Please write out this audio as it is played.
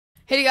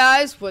Hey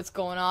guys, what's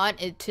going on?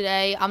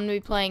 Today I'm going to be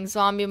playing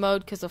zombie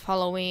mode because of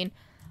Halloween.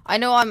 I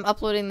know I'm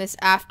uploading this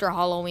after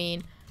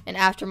Halloween and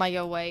after my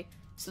giveaway.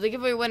 So the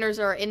giveaway winners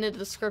are in the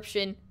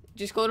description.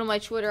 Just go to my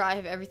Twitter. I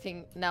have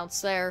everything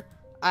announced there.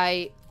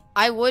 I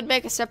would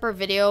make a separate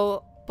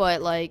video,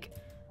 but like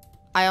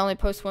I only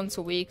post once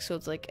a week, so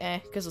it's like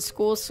because of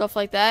school stuff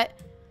like that.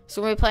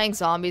 So we're going to be playing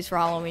zombies for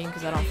Halloween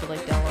because I don't feel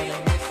like downloading a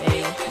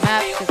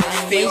map because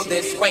I'm lazy. Feel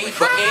this way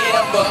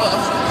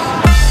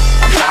forever.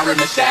 Open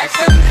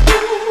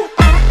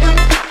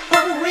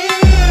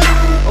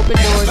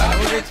doors in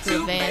order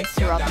to advance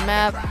throughout the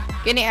map.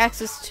 Getting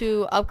access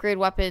to upgrade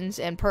weapons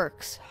and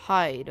perks.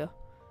 Hide.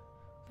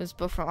 This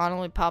book from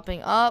only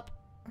popping up.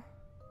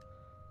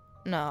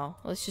 No,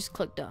 let's just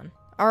click done.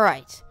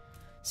 Alright.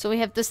 So we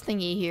have this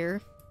thingy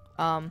here.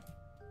 Don't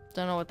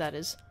know what that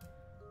is.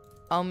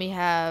 We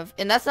have,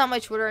 and that's not my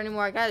Twitter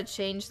anymore. I gotta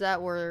change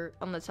that. We're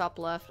on the top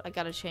left. I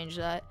gotta change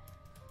that.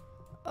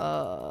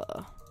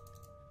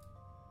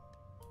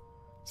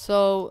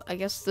 So I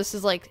guess this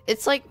is like,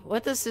 it's like,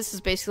 what this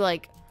is basically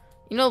like,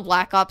 you know,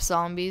 Black Ops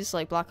zombies,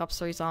 like Black Ops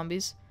 3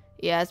 zombies.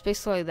 Yeah, it's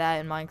basically like that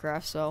in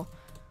Minecraft. So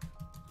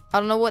I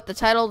don't know what the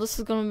title of this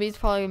is gonna be. It's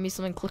probably gonna be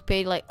something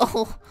clickbait like,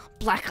 oh,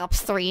 Black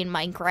Ops 3 in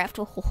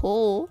Minecraft.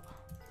 Oh.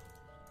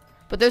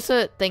 But there's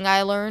a thing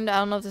I learned. I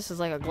don't know if this is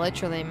like a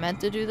glitch or they meant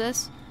to do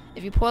this.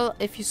 If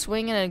you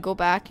swing and then go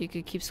back, you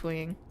could keep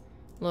swinging.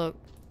 Look,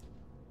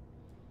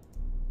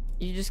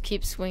 you just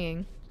keep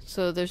swinging,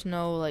 so there's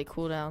no like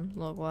cooldown.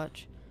 Look,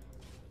 watch.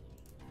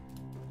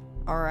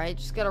 All right,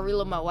 just gotta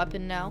reload my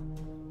weapon now.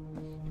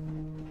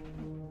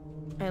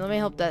 Hey, let me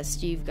help that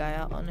Steve guy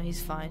out. Oh no,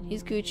 he's fine.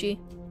 He's Gucci.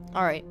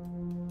 All right.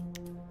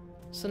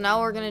 So now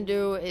what we're gonna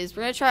do is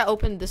we're gonna try to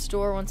open this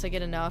door once I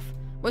get enough.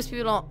 Most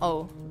people don't.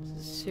 Oh,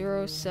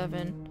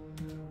 07.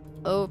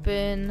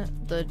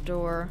 Open the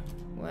door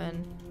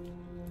when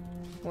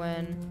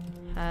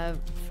have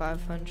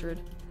 500.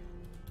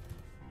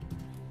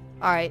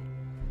 Alright.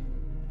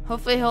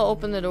 Hopefully he'll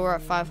open the door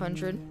at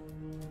 500.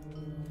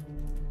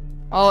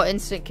 Oh,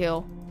 instant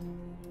kill.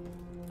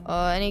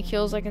 Any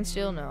kills I can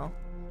steal? No.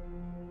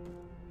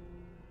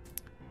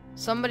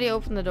 Somebody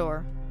open the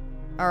door.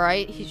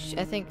 Alright,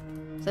 I think,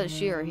 is that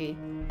she or he?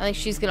 I think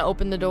she's gonna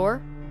open the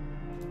door.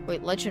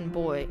 Wait, legend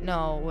boy.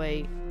 No,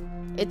 wait.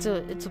 It's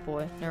a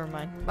boy. Never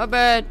mind. My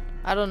bad.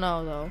 I don't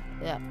know though.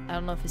 Yeah, I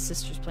don't know if his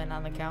sister's playing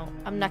on the account.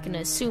 I'm not gonna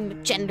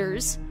assume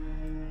genders.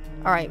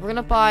 Alright, we're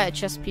gonna buy a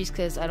chest piece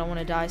because I don't want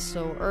to die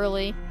so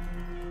early.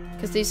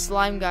 Because these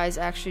slime guys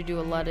actually do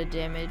a lot of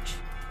damage.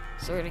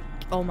 So we're gonna.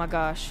 Oh my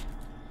gosh.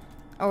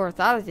 Oh, I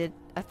thought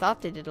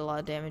they did a lot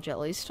of damage at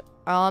least.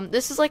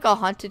 This is like a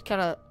haunted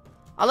kind of.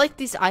 I like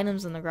these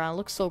items on the ground. It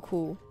looks so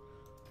cool.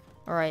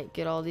 Alright,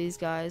 get all these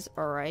guys.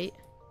 Alright.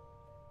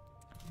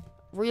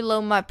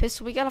 Reload my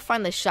pistol. We gotta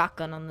find the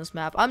shotgun on this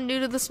map. I'm new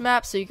to this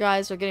map, so you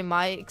guys are getting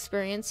my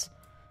experience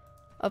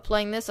of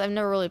playing this. I've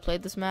never really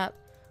played this map.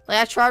 Like,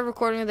 I tried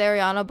recording with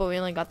Ariana, but we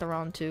only got the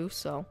round 2,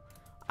 so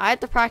I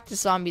had to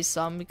practice zombies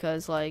some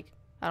because, like,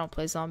 I don't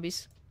play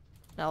zombies.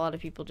 Not a lot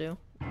of people do.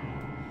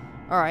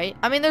 Alright.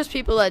 I mean, there's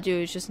people that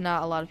do. It's just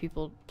not a lot of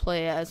people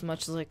play it as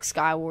much as, like,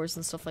 Skywars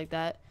and stuff like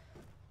that.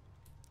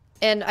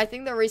 And I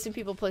think the reason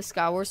people play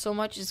Skywars so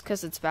much is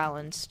because it's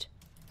balanced.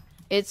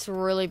 It's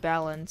really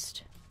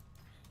balanced.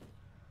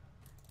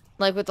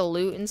 Like with the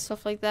loot and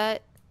stuff like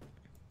that.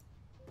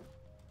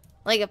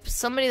 Like if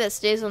somebody that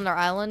stays on their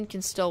island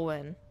can still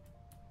win.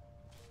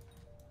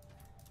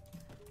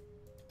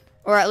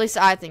 Or at least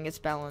I think it's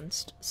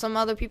balanced. Some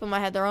other people might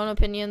have their own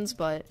opinions,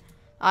 but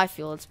I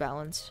feel it's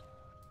balanced.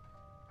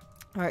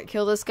 Alright,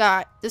 kill this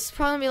guy. This is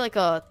probably like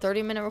a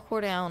 30-minute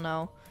recording, I don't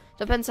know.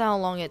 Depends on how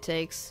long it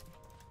takes.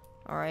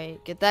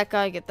 Alright, get that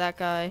guy, get that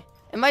guy.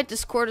 And my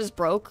Discord is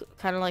broke,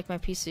 kind of like my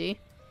PC.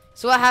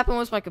 So what happened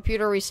was my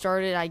computer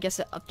restarted. I guess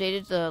it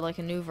updated to like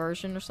a new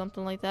version or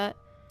something like that.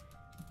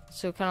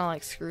 So it kind of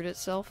like screwed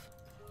itself.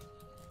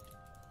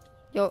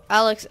 Yo,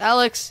 Alex.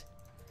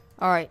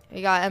 Alright,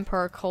 we got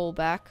Emperor Cole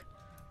back.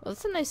 Well,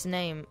 that's a nice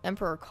name,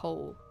 Emperor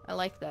Cole. I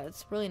like that.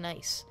 It's really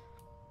nice.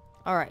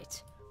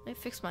 Alright, let me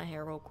fix my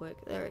hair real quick.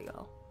 There we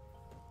go.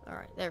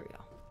 Alright, there we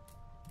go.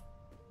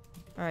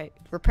 Alright,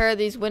 repair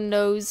these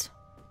windows.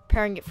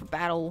 Preparing it for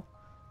battle.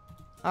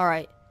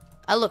 Alright,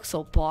 I look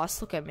so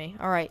boss. Look at me.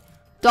 Alright.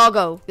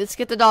 Doggo. Let's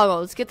get the doggo.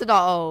 Let's get the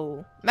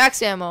doggo.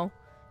 Max ammo.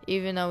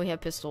 Even though we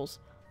have pistols.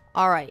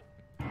 Alright.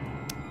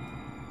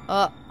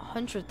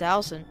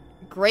 100,000.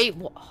 Great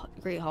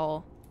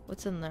haul.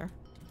 What's in there?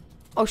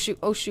 Oh shoot.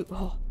 Oh shoot.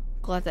 Oh,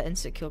 glad that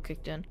instant kill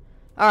kicked in.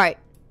 Alright.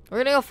 We're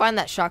gonna go find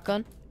that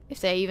shotgun. If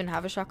they even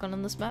have a shotgun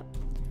on this map.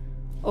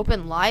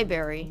 Open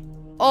library.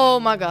 Oh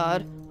my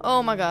god.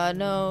 Oh my god.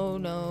 No.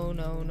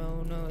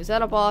 Is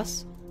that a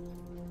boss?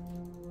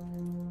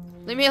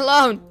 Leave me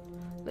alone.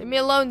 Leave me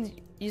alone.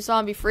 You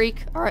zombie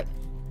freak. Alright.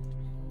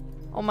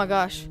 Oh my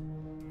gosh.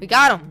 We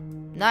got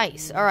him.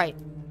 Nice. Alright.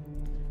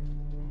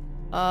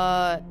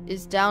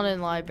 Is down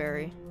in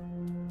library.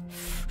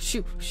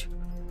 Shoot.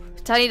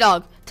 Tiny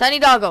dog. Tiny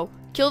doggo.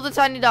 Kill the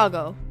tiny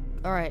doggo.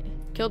 Alright.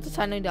 Killed the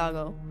tiny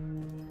doggo.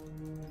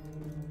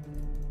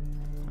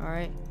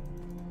 Alright.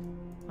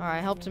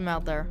 Alright, helped him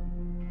out there.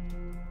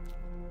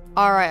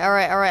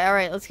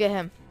 Alright, let's get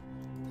him.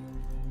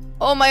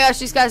 Oh my gosh,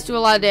 these guys do a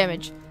lot of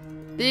damage.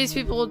 These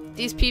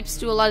peeps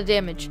do a lot of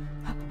damage.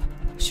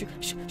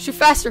 Shoot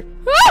faster.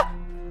 Ah!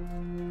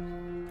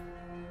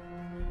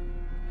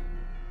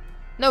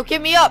 No,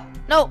 get me up.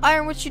 No,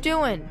 Iron, what you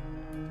doing?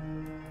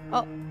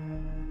 Oh.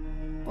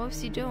 What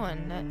was he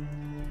doing?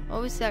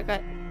 What was that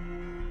guy?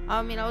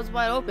 I mean, I was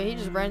wide open. He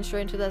just ran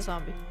straight into that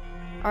zombie.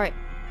 Alright.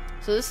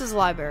 So this is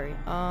library.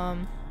 I'll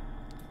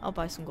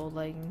buy some gold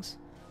leggings.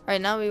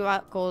 Alright, now we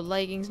got gold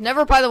leggings.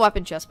 Never buy the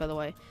weapon chest, by the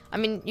way. I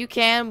mean, you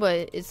can,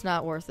 but it's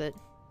not worth it.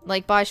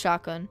 Like, buy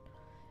shotgun.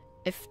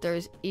 If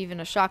there's even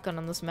a shotgun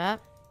on this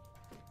map.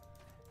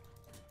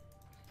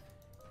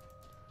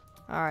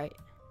 Alright.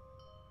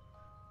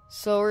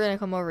 So we're gonna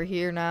come over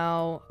here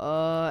now.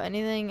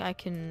 Anything I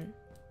can...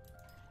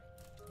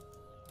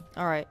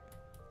 Alright.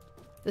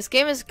 This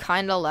game is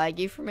kinda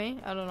laggy for me.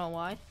 I don't know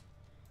why.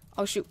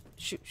 Oh, shoot.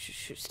 Shoot.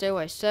 Stay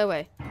away.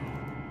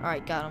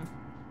 Alright, got him.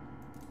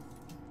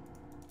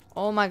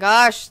 Oh my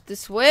gosh,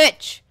 this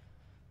witch!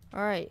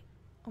 Alright.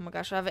 Oh my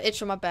gosh, I have an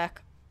itch on my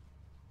back.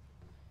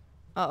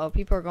 Uh-oh,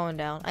 people are going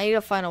down. I need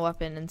to find a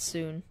weapon, and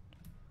soon.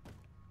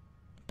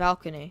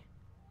 Balcony.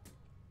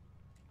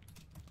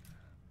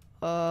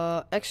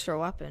 Extra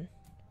weapon.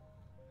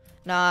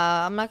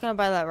 Nah, I'm not gonna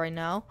buy that right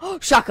now. Oh,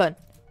 shotgun!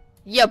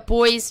 Yeah,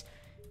 boys!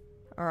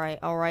 Alright.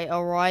 Oh,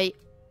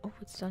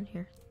 what's done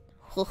here?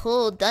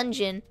 Ho,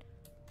 dungeon.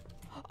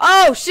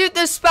 Oh, shoot,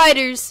 there's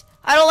spiders!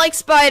 I don't like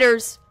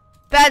spiders!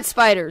 Bad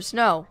spiders,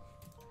 no.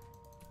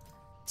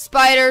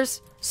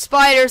 Spiders,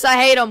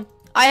 I hate them.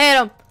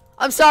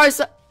 I'm sorry,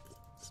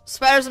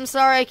 spiders, I'm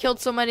sorry I killed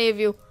so many of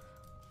you.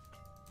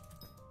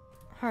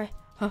 Alright,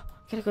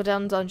 gotta go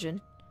down the dungeon.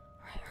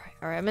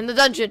 Alright, I'm in the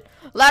dungeon.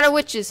 A lot of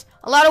witches.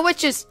 I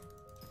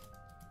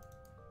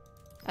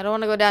don't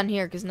want to go down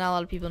here because not a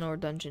lot of people know where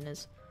dungeon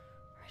is.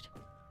 Alright.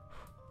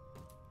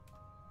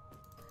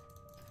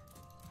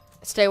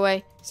 Stay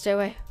away.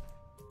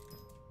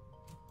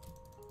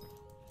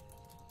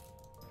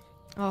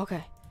 Oh,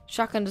 okay.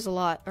 Shotgun does a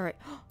lot. Alright.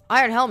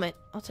 Iron helmet.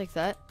 I'll take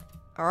that.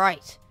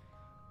 Alright.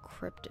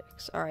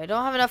 Cryptics. Alright, I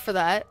don't have enough for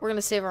that. We're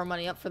gonna save our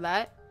money up for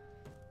that.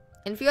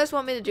 And if you guys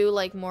want me to do,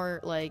 like,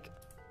 more, like,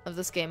 of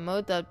this game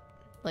mode, that,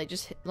 like,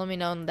 just let me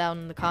know down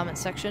in the comment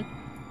section.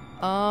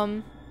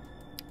 Don't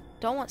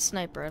want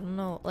sniper. I don't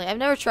know. Like, I've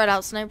never tried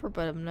out sniper,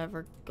 but I'm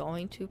never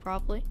going to,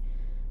 probably.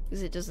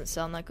 Because it doesn't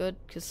sound that good.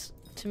 Because,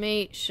 to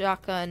me,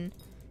 shotgun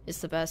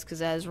is the best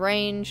because it has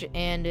range,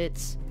 and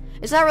it's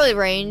not really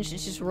range,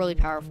 it's just really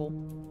powerful.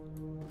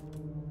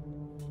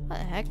 What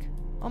the heck?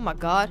 Oh my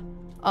god.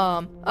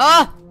 Oh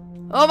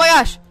my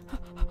gosh!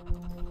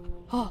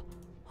 Oh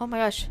my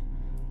gosh.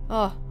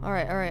 Oh,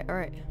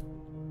 alright.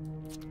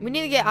 We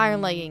need to get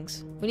iron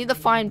leggings. We need to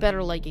find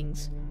better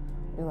leggings.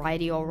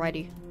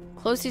 Alrighty.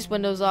 Close these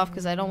windows off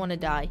because I don't want to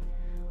die.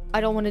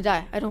 I don't want to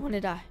die.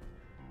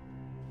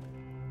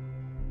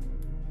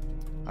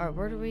 Alright,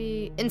 where do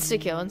we...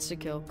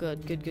 Insta-kill.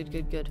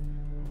 Good.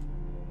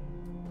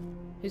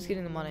 Who's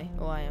getting the money?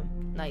 Oh, I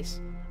am.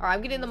 Nice. Alright,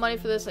 I'm getting the money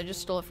for this. I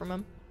just stole it from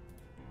him.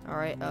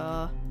 Alright,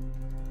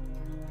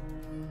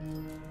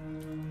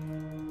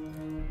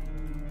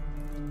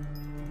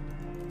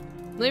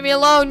 leave me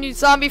alone, you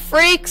zombie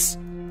freaks!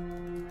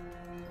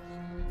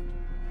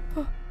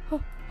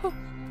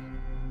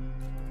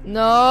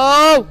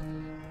 No!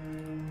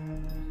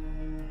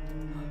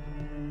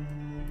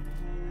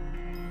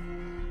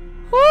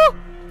 Woo!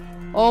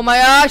 Oh my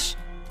gosh!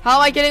 How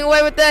am I getting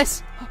away with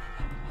this?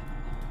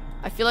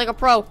 I feel like a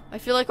pro.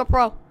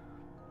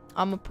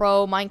 I'm a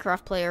pro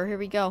Minecraft player. Here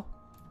we go.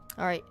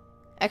 Alright.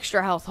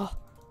 Extra health. Oh.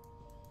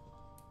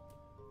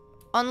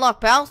 Unlock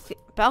balcony.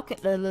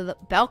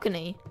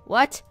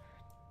 What?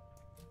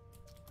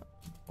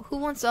 Who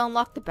wants to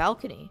unlock the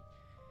balcony?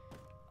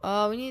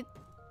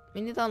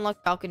 We need to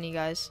unlock balcony,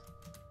 guys.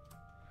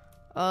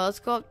 Let's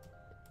go up.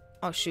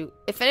 Oh, shoot.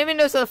 If anybody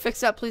knows how to fix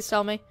that, please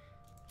tell me.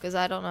 Because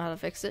I don't know how to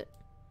fix it.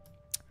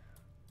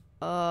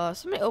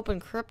 Somebody open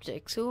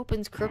cryptics. Who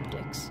opens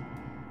cryptics?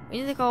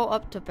 We need to go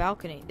up to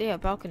balcony. Yeah,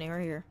 balcony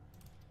right here.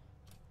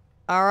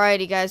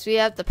 Alrighty, guys. We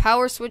have the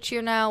power switch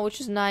here now,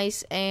 which is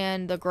nice.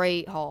 And the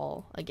Great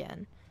Hall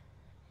again.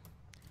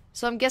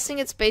 So I'm guessing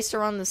it's based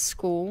around the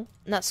school.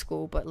 Not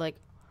school, but like...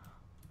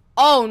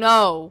 Oh,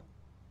 no.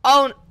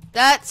 Oh,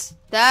 that's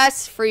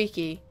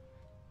freaky.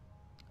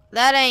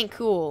 That ain't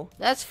cool.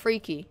 That's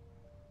freaky.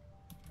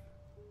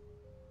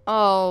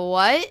 Oh,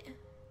 what?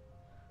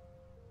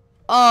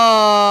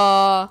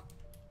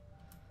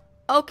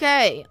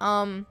 Okay,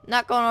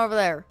 not going over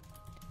there.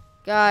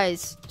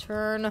 Guys,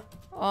 turn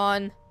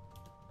on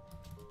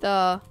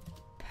the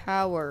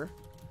power.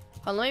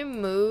 Let me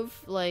move,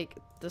 like,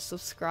 the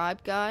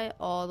subscribe guy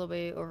all the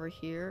way over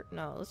here.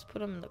 No, let's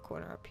put him in the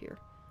corner up here.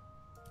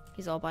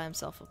 He's all by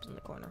himself up in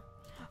the corner.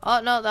 Oh,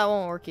 no, that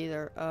won't work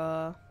either.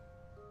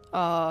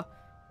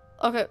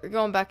 Okay, we're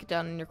going back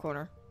down in your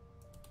corner.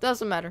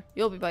 Doesn't matter.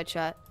 You'll be by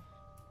chat.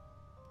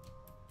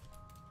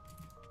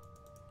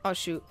 Oh,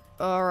 shoot.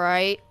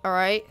 Alright.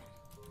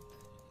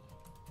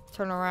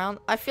 turn around.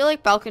 I feel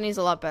like balcony's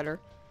a lot better.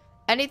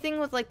 Anything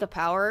with like the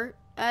power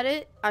at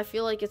it, I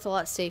feel like it's a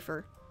lot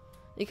safer.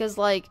 Because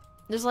like,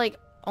 there's like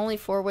only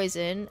 4 ways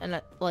in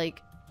and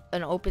like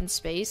an open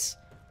space.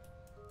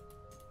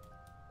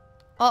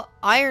 Oh,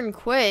 Iron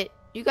quit.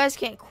 You guys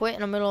can't quit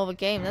in the middle of a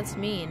game. That's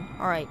mean.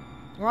 Alright.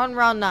 We're on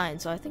round 9,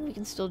 so I think we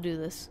can still do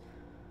this.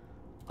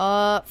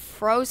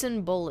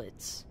 Frozen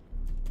bullets.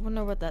 I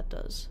wonder what that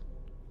does.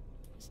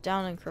 It's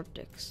down in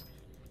cryptics.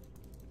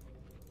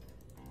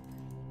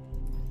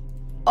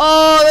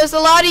 Oh, there's a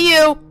lot of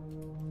you!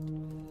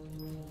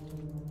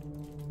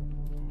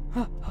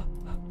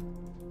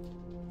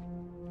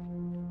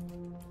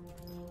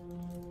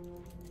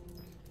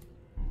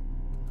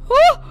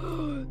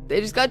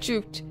 They just got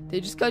juked. They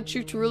just got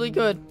juked really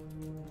good.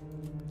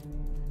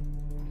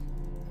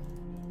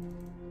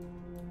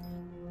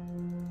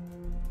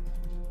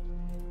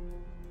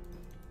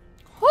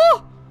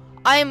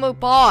 I am a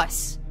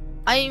boss.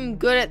 I am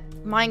good at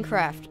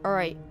Minecraft. All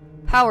right,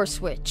 power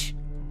switch.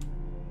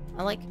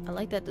 I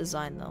like that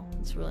design though.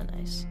 It's really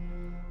nice.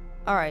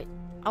 All right,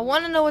 I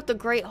want to know what the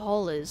Great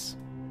Hall is.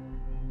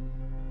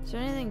 Is there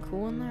anything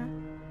cool in there?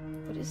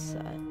 What is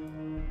that?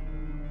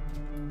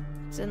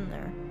 It's in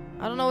there.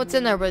 I don't know what's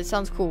in there, but it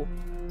sounds cool.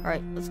 All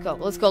right, let's go.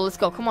 Let's go. Let's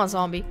go. Come on,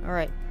 zombie. All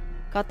right,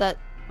 got that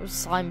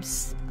slime.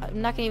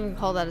 I'm not gonna even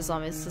call that a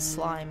zombie. It's the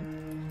slime.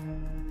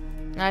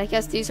 And I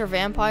guess these are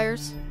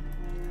vampires.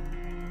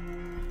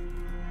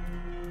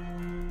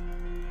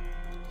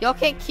 Y'all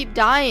can't keep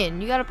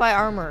dying. You gotta buy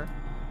armor.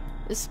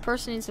 This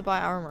person needs to buy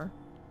armor.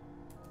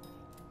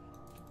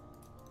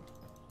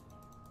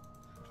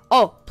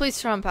 Oh,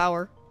 please turn on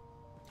power.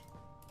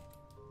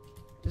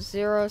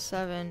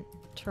 07,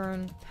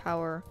 turn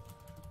power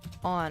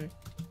on.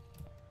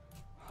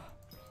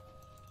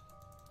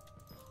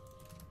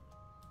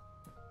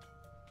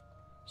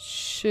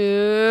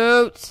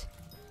 Shoot.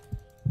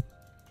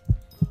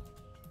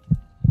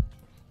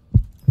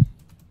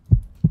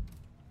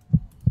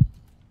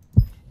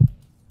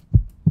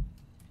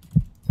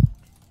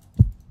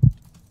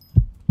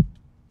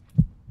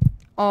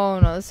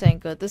 Oh no, this ain't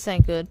good. This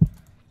ain't good.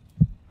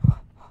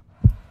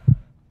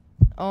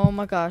 Oh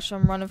my gosh,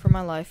 I'm running for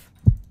my life.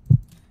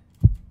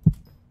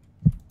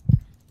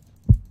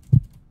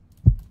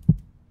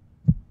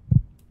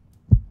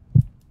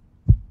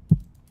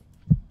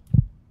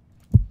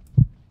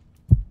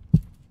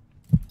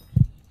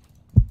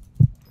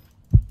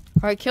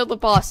 Alright, kill the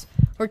boss.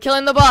 We're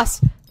killing the boss.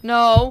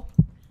 No.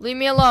 Leave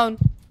me alone.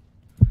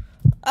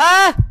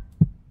 Ah!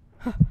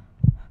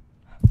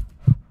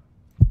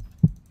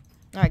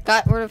 Alright,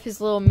 got rid of his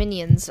little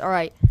minions.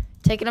 Alright.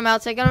 Taking him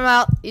out, taking him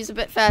out. He's a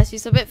bit fast,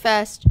 he's a bit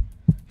fast.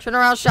 Turn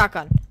around,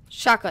 shotgun.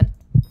 Shotgun.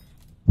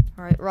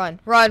 Alright, run.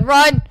 Run,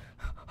 run!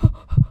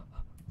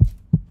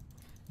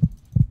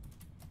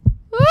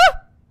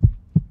 Ah!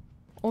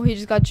 Oh, he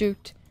just got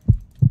juked.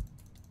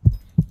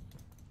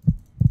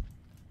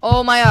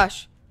 Oh my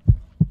gosh.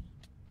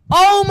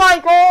 Oh my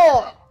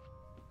god!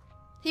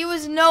 He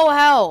was no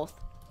health.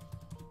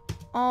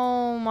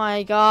 Oh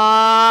my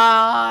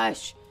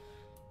gosh.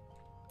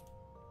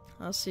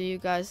 I'll see you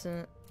guys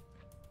in...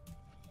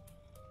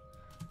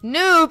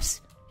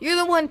 Noobs! You're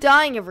the one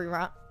dying every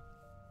round.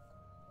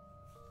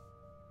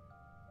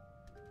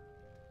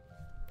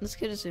 Let's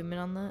get a zoom in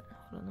on that.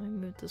 Hold on, let me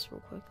move this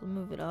real quick. Let's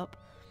move it up.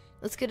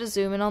 Let's get a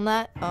zoom in on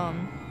that.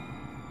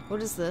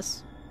 What is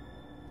this?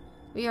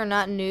 We are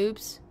not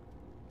noobs.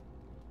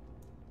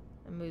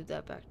 And move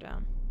that back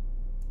down.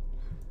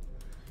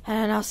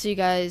 And I'll see you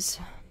guys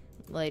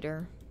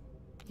later.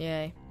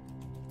 Yay.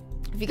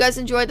 If you guys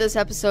enjoyed this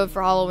episode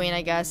for Halloween,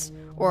 I guess,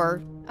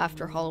 or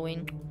after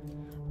Halloween,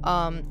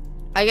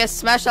 I guess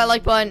smash that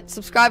like button,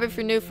 subscribe if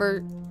you're new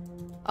for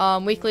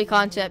weekly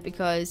content,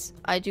 because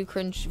I do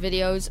cringe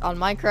videos on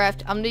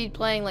Minecraft. I'm gonna be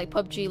playing like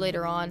PUBG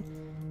later on,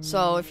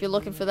 so if you're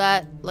looking for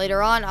that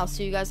later on, I'll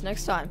see you guys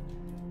next time.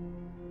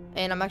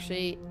 And I'm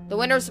actually, the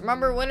winners,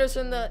 remember, winners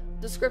are in the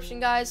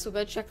description, guys, so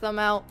go check them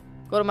out.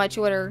 Go to my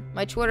Twitter.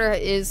 My Twitter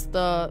is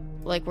the,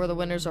 like, where the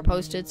winners are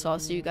posted, so I'll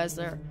see you guys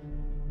there.